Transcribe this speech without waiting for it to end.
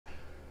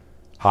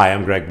Hi,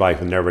 I'm Greg Bike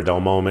with Never a Dull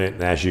Moment,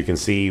 and as you can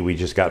see, we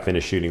just got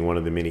finished shooting one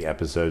of the many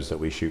episodes that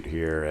we shoot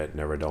here at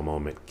Never a Dull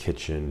Moment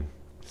Kitchen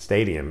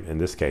Stadium, in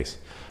this case.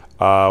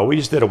 We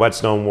just did a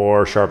whetstone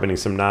war, sharpening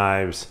some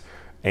knives,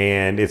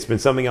 and it's been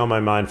something on my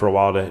mind for a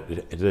while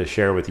to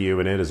share with you,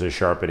 and it is a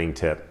sharpening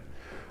tip.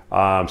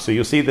 So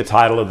you'll see the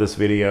title of this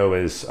video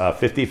is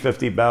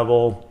 50-50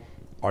 bevel,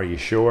 are you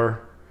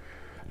sure?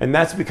 And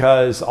that's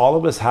because all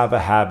of us have a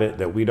habit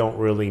that we don't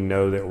really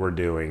know that we're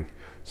doing.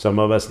 Some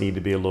of us need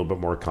to be a little bit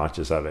more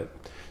conscious of it.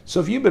 So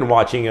if you've been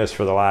watching us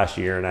for the last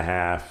year and a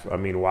half, I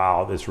mean,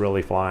 wow, it's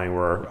really flying.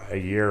 We're a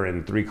year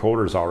and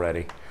 3/4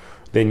 already.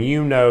 Then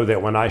you know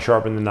that when I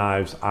sharpen the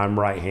knives, I'm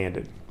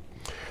right-handed.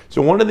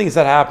 So one of the things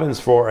that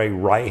happens for a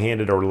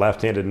right-handed or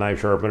left-handed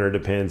knife sharpener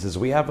depends is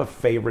we have a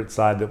favorite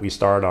side that we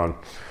start on.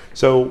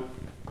 So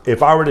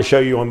if I were to show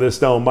you on this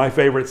stone, my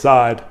favorite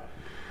side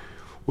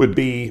would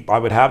be, I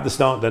would have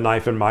the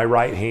knife in my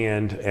right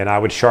hand, and I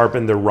would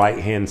sharpen the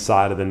right-hand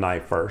side of the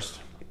knife first.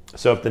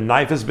 So if the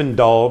knife has been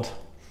dulled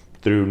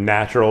through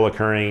natural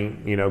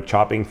occurring,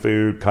 chopping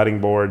food, cutting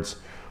boards,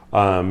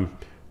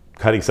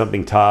 cutting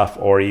something tough,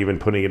 or even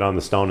putting it on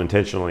the stone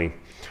intentionally,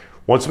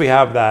 once we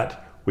have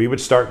that, we would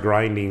start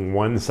grinding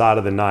one side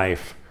of the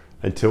knife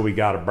until we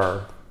got a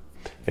burr.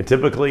 And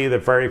typically the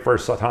very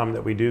first time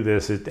that we do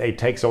this, it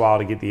takes a while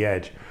to get the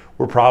edge.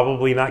 We're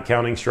probably not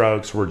counting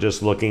strokes, we're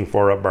just looking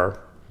for a burr.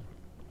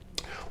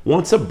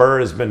 Once a burr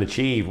has been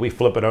achieved, we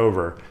flip it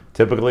over.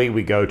 Typically,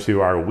 we go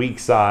to our weak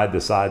side,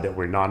 the side that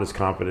we're not as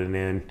confident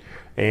in.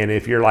 And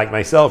if you're like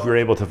myself, you're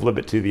able to flip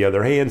it to the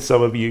other hand.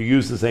 Some of you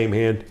use the same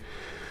hand.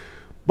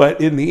 But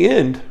in the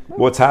end,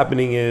 what's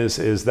happening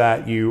is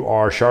that you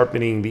are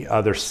sharpening the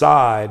other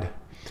side,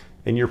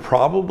 and you're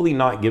probably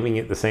not giving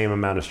it the same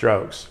amount of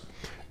strokes.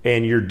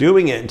 And you're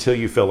doing it until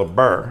you feel a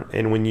burr.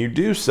 And when you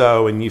do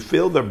so and you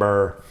feel the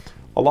burr,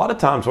 a lot of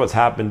times what's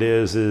happened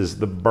is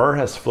the burr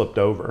has flipped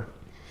over.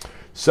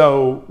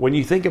 So when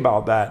you think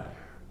about that,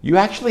 you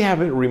actually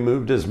haven't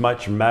removed as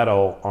much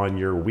metal on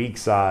your weak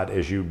side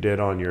as you did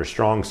on your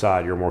strong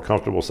side, your more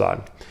comfortable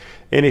side.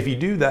 And if you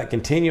do that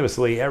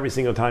continuously every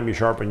single time you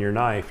sharpen your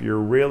knife, you're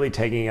really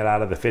taking it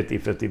out of the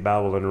 50-50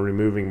 bevel and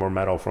removing more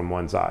metal from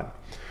one side.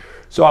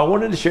 So I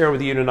wanted to share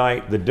with you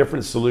tonight the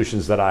different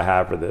solutions that I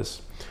have for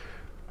this.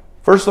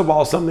 First of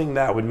all, something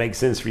that would make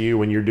sense for you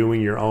when you're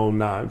doing your own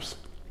knives.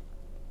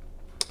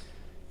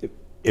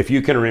 If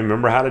you can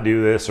remember how to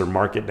do this or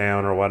mark it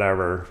down or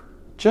whatever,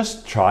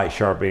 just try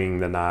sharpening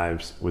the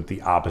knives with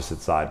the opposite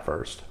side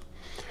first.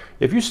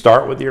 If you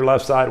start with your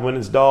left side when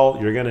it's dull,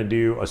 you're going to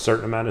do a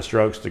certain amount of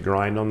strokes to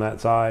grind on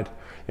that side.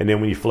 And then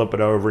when you flip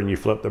it over and you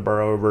flip the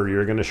burr over,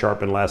 you're going to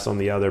sharpen less on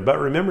the other. But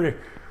remember,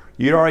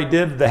 you already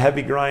did the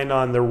heavy grind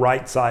on the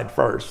right side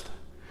first.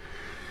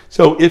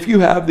 So if you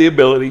have the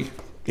ability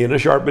in a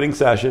sharpening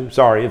session,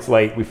 sorry, it's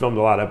late. We filmed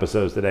a lot of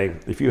episodes today.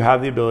 If you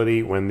have the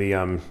ability when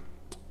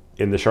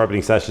in the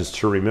sharpening sessions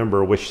to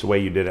remember which way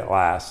you did it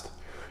last.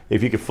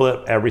 If you could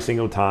flip every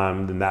single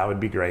time, then that would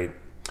be great.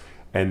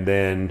 And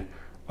then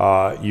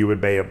you would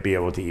be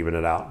able to even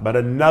it out. But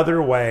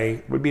another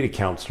way would be to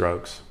count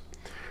strokes.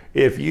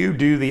 If you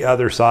do the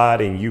other side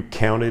and you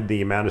counted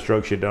the amount of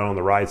strokes you've done on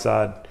the right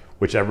side,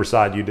 whichever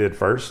side you did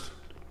first,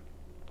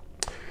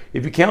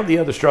 if you count the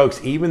other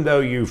strokes, even though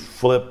you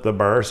flip the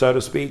burr, so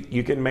to speak,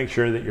 you can make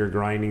sure that you're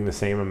grinding the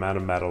same amount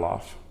of metal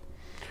off.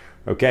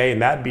 Okay,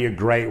 and that'd be a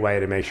great way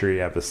to make sure you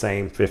have the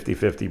same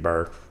 50-50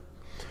 burr.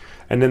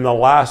 And then the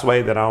last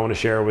way that I want to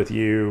share with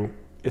you,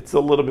 it's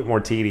a little bit more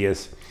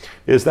tedious,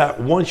 is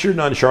that once you're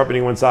done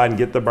sharpening one side and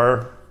get the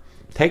burr,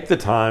 take the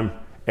time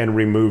and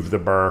remove the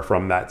burr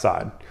from that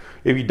side.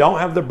 If you don't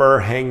have the burr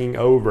hanging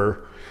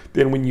over,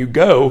 then when you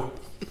go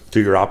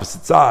to your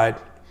opposite side,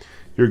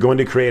 you're going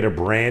to create a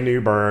brand new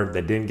burr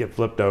that didn't get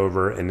flipped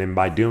over, and then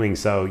by doing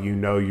so, you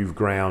know you've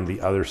ground the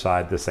other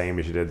side the same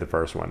as you did the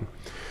first one.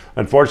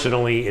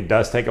 Unfortunately, it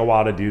does take a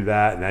while to do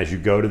that, and as you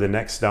go to the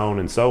next stone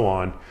and so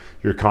on,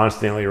 you're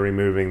constantly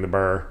removing the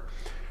burr.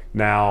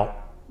 Now,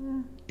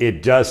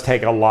 it does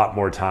take a lot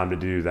more time to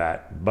do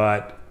that,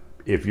 but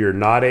if you're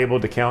not able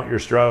to count your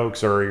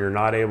strokes or you're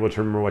not able to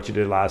remember what you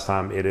did last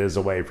time, it is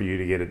a way for you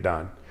to get it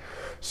done.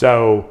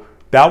 So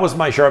that was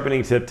my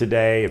sharpening tip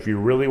today. If you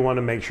really want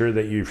to make sure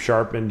that you've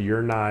sharpened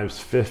your knives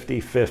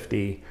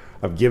 50-50,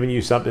 I've given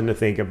you something to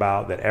think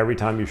about, that every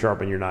time you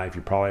sharpen your knife,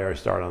 you probably already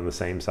start on the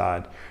same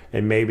side,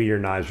 and maybe your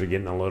knives are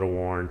getting a little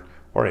worn,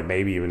 or it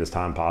maybe even is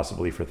time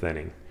possibly for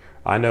thinning.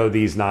 I know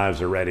these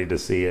knives are ready to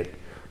see it.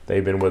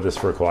 They've been with us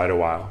for quite a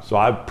while. So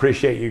I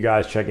appreciate you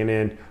guys checking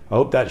in. I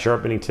hope that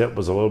sharpening tip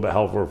was a little bit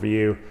helpful for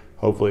you.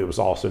 Hopefully it was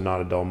also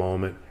not a dull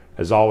moment.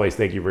 As always,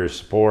 thank you for your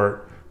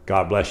support.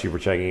 God bless you for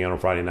checking in on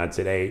Friday nights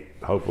at 8.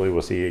 Hopefully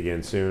we'll see you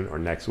again soon or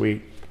next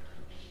week.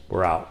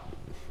 We're out.